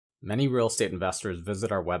Many real estate investors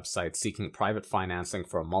visit our website seeking private financing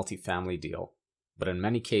for a multifamily deal, but in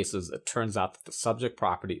many cases it turns out that the subject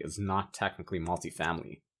property is not technically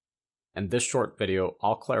multifamily. In this short video,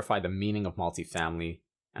 I'll clarify the meaning of multifamily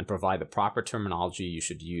and provide the proper terminology you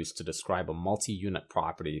should use to describe a multi-unit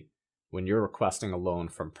property when you're requesting a loan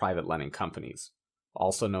from private lending companies,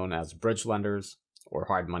 also known as bridge lenders or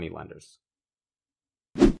hard money lenders.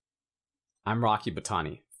 I'm Rocky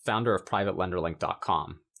Batani, founder of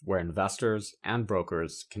PrivateLenderLink.com, where investors and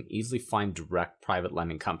brokers can easily find direct private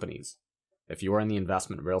lending companies. If you are in the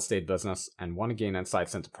investment real estate business and want to gain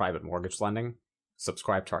insights into private mortgage lending,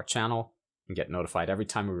 subscribe to our channel and get notified every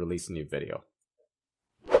time we release a new video.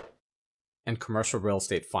 In commercial real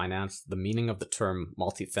estate finance, the meaning of the term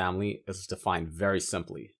multifamily is defined very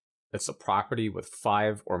simply. It's a property with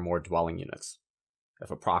 5 or more dwelling units. If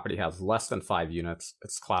a property has less than 5 units,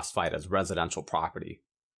 it's classified as residential property.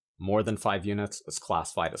 More than 5 units is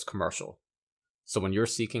classified as commercial. So when you're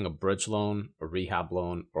seeking a bridge loan, a rehab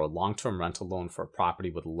loan, or a long-term rental loan for a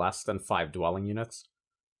property with less than 5 dwelling units,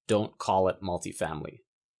 don't call it multifamily.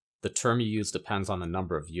 The term you use depends on the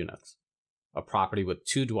number of units. A property with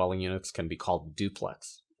 2 dwelling units can be called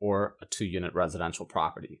duplex, or a 2-unit residential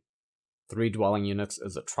property. 3 dwelling units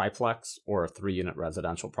is a triplex, or a 3-unit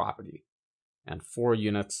residential property. And 4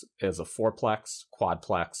 units is a fourplex,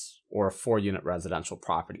 quadplex, or a 4-unit residential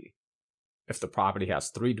property. If the property has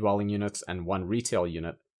 3 dwelling units and 1 retail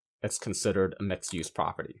unit, it's considered a mixed-use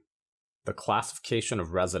property. The classification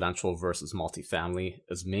of residential versus multifamily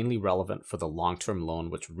is mainly relevant for the long-term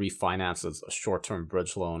loan which refinances a short-term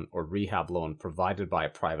bridge loan or rehab loan provided by a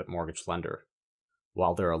private mortgage lender.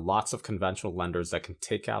 While there are lots of conventional lenders that can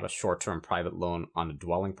take out a short-term private loan on a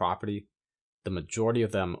dwelling property, the majority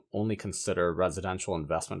of them only consider residential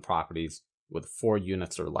investment properties with 4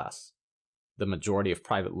 units or less. The majority of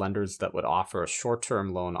private lenders that would offer a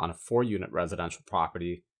short-term loan on a 4-unit residential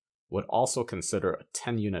property would also consider a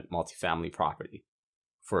 10-unit multifamily property.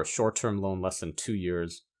 For a short-term loan less than 2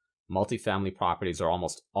 years, multifamily properties are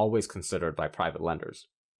almost always considered by private lenders.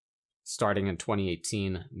 Starting in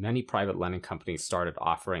 2018, many private lending companies started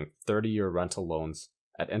offering 30-year rental loans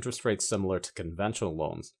at interest rates similar to conventional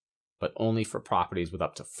loans, but only for properties with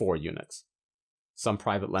up to 4 units. Some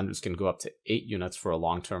private lenders can go up to 8 units for a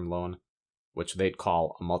long-term loan, which they'd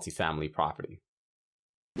call a multifamily property.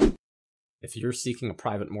 If you're seeking a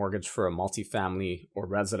private mortgage for a multifamily or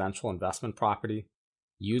residential investment property,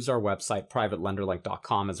 use our website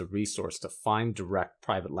PrivateLenderLink.com as a resource to find direct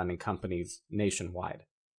private lending companies nationwide.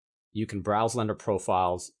 You can browse lender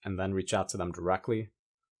profiles and then reach out to them directly,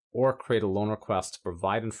 or create a loan request to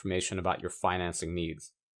provide information about your financing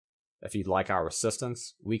needs. If you'd like our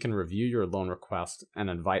assistance, we can review your loan request and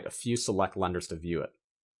invite a few select lenders to view it.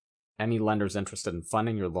 Any lenders interested in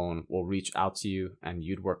funding your loan will reach out to you and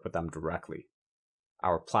you'd work with them directly.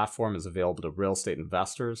 Our platform is available to real estate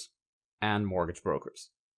investors and mortgage brokers.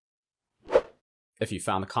 If you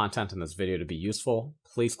found the content in this video to be useful,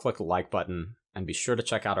 please click the like button and be sure to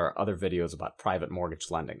check out our other videos about private mortgage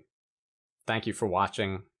lending. Thank you for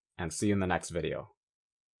watching and see you in the next video.